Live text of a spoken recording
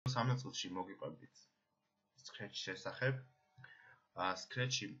სამნაწილში მოგიყვებით Scratch-ის შესახებ.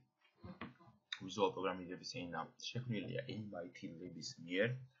 Scratch-ი ვიზუალურ პროგრამირების ენა შექმნილია MIT-ლების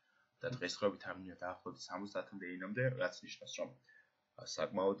მიერ და დღესდღეობით არ მინდა დაახლოებით 70-მდე ენამდე, რაც ნიშნავს, რომ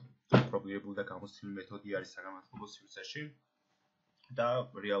საკმაოდ პროგრამირებული და გამოცდილი მეთოდი არის საგამართლებლო სივრცეში და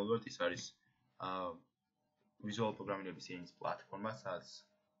რეალურად ის არის ვიზუალურ პროგრამირების ენის პლატფორმა, სადაც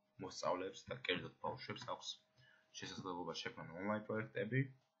მოსწავლებს და კერძოდ ბავშვებს აქვს შესაძლებლობა შექმნან ონლაინ პროექტები,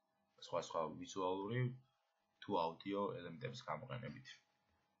 სხვადასხვა ვიზუალური თუ აუდიო ელემენტების გამოყენებით.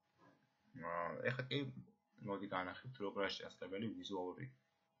 ეხლა კი მოდი განახილოთ როგორ არის შესაძლებელი ვიზუალური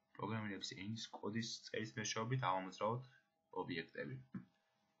პროგრამირების ენის კოდის წერის მეშვეობით ავამოძრაოთ ობიექტები.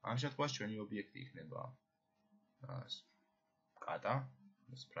 ამ შემთხვევაში ჩვენი ობიექტი იქნება კატა,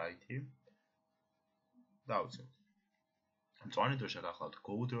 სპრაიტი და ავუცილებლად. მწვანე დროშა გახლავთ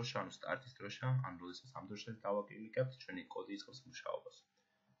go დროშა, ანუ სტარტის დროშა, ან როდესაც ამ დროშაზე დავაკლიკებთ, ჩვენი კოდი იწყებს მუშაობას.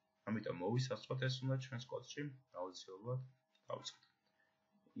 ამიტომ მოვისაზღვროთ ეს უნდა ჩვენს კოდში, აუცილებლად დავიწყოთ.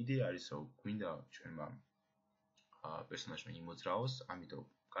 იდეა არის, რომ გვინდა ჩვენმა პერსონაჟმა იმოძრაოს, ამიტომ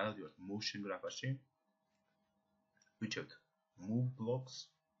გადავდივართ motion graph-ში, ვიჩევთ move blocks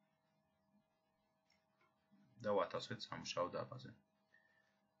და ვათავსებთ სამუშაო დაბაზე.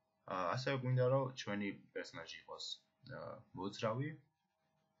 ასევე გვინდა რომ ჩვენი პერსონაჟი იყოს მოძრავი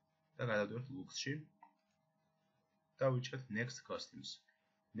და გადავდივართ looks-ში და ვიჩევთ next costumes.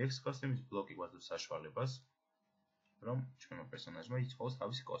 Next costumes ბლოკი გვაძლევს საშუალებას, რომ ჩვენმა პერსონაჟმა იცხოვოს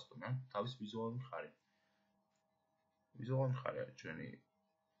თავისი კოსტუმი, ან თავის ვიზუალური მხარე. ვიზუალური მხარე არის ჩვენი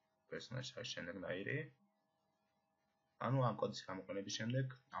პერსონაჟის შემდეგნაირი. ანუ ამ კოდის გამოყენების შემდეგ,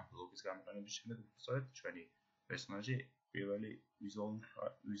 ამ ბლოკის გამოყენების შემდეგ, უბრალოდ ჩვენი პერსონაჟი პირველი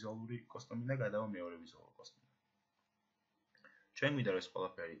ვიზუალური კოსტუმიდან გადავა მეორე ვიზუალური კოსტუმიდან. ჩვენ გვინდა რომ ეს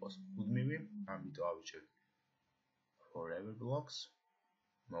ყველაფერი იყოს მუდმივი, ამიტომ ავიჩევთ forever blocks,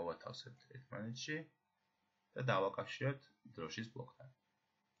 მოვათავსებთ ერთმანეთში და დავაკავშირებთ დროშის ბლოკთან.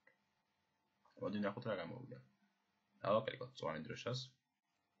 მოდი ნახოთ რა გამოვიდა. დავაკლიკოთ მწვანე დროშას.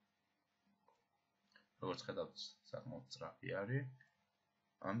 როგორც ხედავთ, საკმაოდ სწრაფი არის.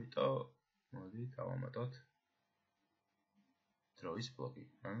 ამიტომ მოდი დავამატოთ დროის ბლოკი,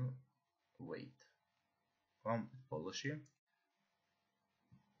 ანუ wait. ვამატოთ ბოლოში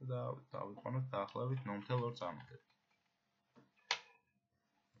და დავიყვანოთ დაახლოებით 0.2 წარმატებით.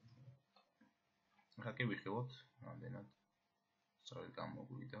 ახლა კი ვიხილოთ, რამდენად სწორად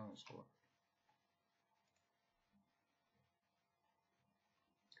გამოგვიდა ეს ყველაფერი.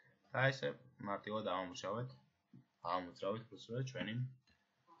 და ესე მარტივად ავამოძრავეთ უბრალოდ ჩვენი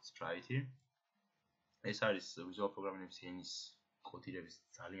სპრაიტი. ეს არის ვიზუალურ პროგრამირების ენის კოდირების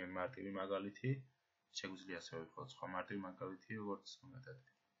ძალიან მარტივი მაგალითი. შეგვიძლია ასევე ვიხილოთ სხვა მარტივი მაგალითი, როგორც მაგალითად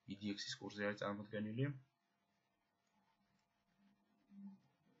EDX-ის კურსზე არის წარმოდგენილი.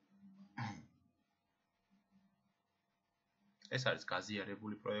 ეს არის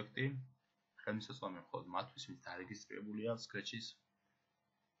გაზიარებული პროექტი. ხელმისაწვდომი მხოლოდ მათთვის, ვინც დარეგისტრირებულია Scratch-ის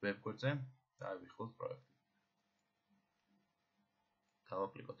ვებგვერდზე და ვიხილოთ პროექტი.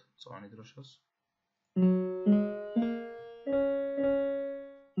 დავაკლიკოთ მწვანე დროშას.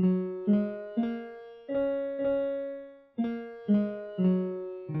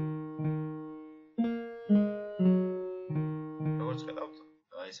 როგორც ხედავთ,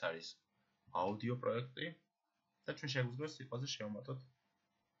 ეს არის აუდიო პროექტი. და ჩვენ შეგვიძლია სიტყვაზე შევმატოთ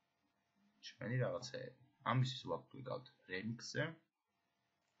ჩვენი რაღაცეები. ამისთვის ვაკლიკავთ remix-ზე.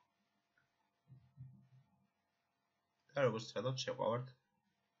 და როგორც ხედავთ, შეყვავართ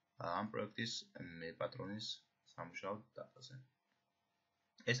ამ პროექტის პატრონის სამუშაო დატაზე.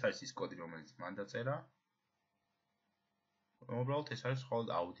 ეს არის ის კოდი, რომელიც მან დაწერა. უბრალოდ ეს არის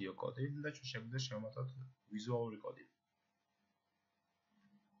მხოლოდ აუდიო კოდი და ჩვენ შეგვიძლია შევმატოთ ვიზუალური კოდი.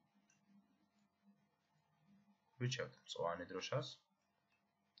 ვიჩევთ მწვანე დროშას,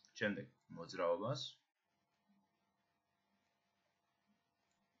 შემდეგ მოძრაობას,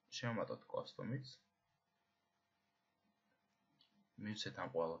 შევმატოთ კოსტუმიც, მივცეთ ამ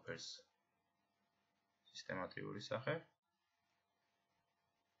ყველაფერს სისტემატიური სახე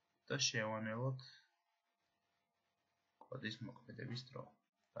და შევანელოთ კოდის მოქმედების დრო.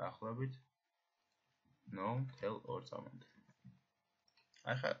 დაახლოებით 0.2 წამამდე.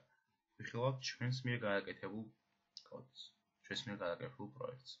 ახლა ვიხილავთ ჩვენს მიერ გადაკეთებულ კოდს, ჩვენს მიერ გადაკეთებულ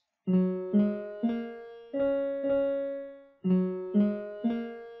პროექტს.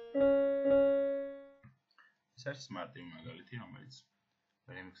 ეს არის მარტივი მაგალითი, რომელიც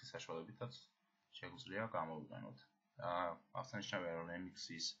remix-ის საშუალებითაც შეგვიძლია გამოვიყენოთ. აღსანიშნავია, რომ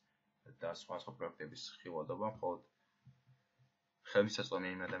remix-ის და სხვადასხვა პროექტების ხილვადობა მხოლოდ ხელმისაწვდომი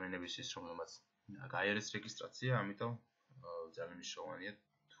ადამიანებისთვის, რომელმაც გაიარეს რეგისტრაცია, ამიტომ ძალიან მნიშვნელოვანია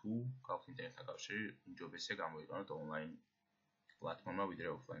თუ თუ გაქვთ ინტერნეტთან კავშირი, უმჯობესია გამოიყენოთ ონლაინ პლატფორმა ვიდრე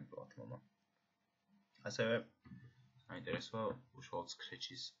ოფლაინ პლატფორმა. ასევე საინტერესოა უშუალოდ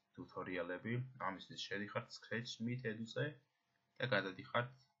Scratch-ის ტუტორიალები, ამისთვის შედიხართ Scratch-mit edu-ზე და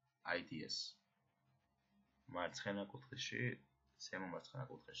გადადიხართ IDS. მარცხენა კუთხეში, ზემო მარცხენა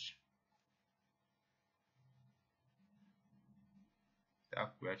კუთხეში. და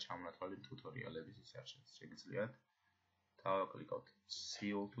აქ გვია ჩამონათვალი ტუტორიალების ის არ შეგიძლიათ დავაკლიკავთ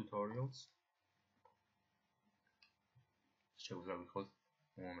See all tutorials. შეგვიძლია ვიხოთ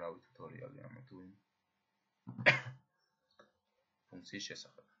უამრავი ტუტორიალი ამ ფუნქციის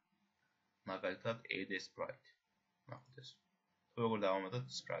შესახებ. მაგალითად add a sprite. ნახოთ ეს. თუ როგორ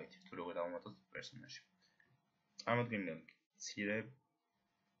დავამატოთ sprite, თუ როგორ დავამატოთ პერსონაჟი. წარმოადგინეთ მცირე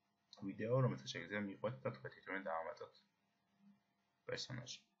ვიდეო, რომელსაც შეგიძლია მიყვეთ და თქვენ თვითონ დავამატოთ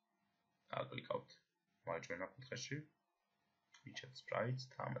პერსონაჟი. დავაკლიკავთ მარჯვენა კუთხეში. ვიჩათ sprites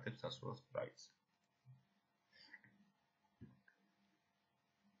და ამატებთ სასურველ sprites.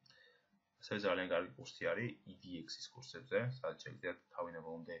 ასევე ძალიან კარგი კურსი არის EDX-ის კურსებზე, სადაც შეგიძლიათ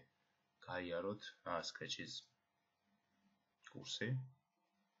თავინებოვნდე გაიაროთ Scratch-ის კურსი.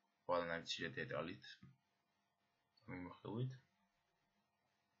 ყველანაირი მცირე დეტალით მიმოხილვით.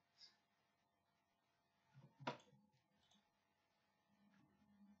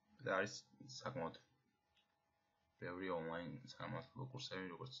 და არის საკმაოდ ბევრი ონლაინ სამართლებრივ კურსები,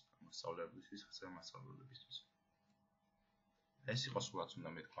 როგორც მოსწავლებლისთვის, ასევე მასწავლებლებისთვის. ეს იყო სულაც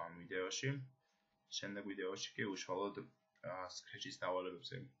უნდა მეთქვა ამ ვიდეოში. შემდეგ ვიდეოში კი უშუალოდ Scratch-ის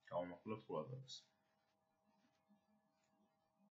დავალებებზე გავამახვილებთ ყურადღებას.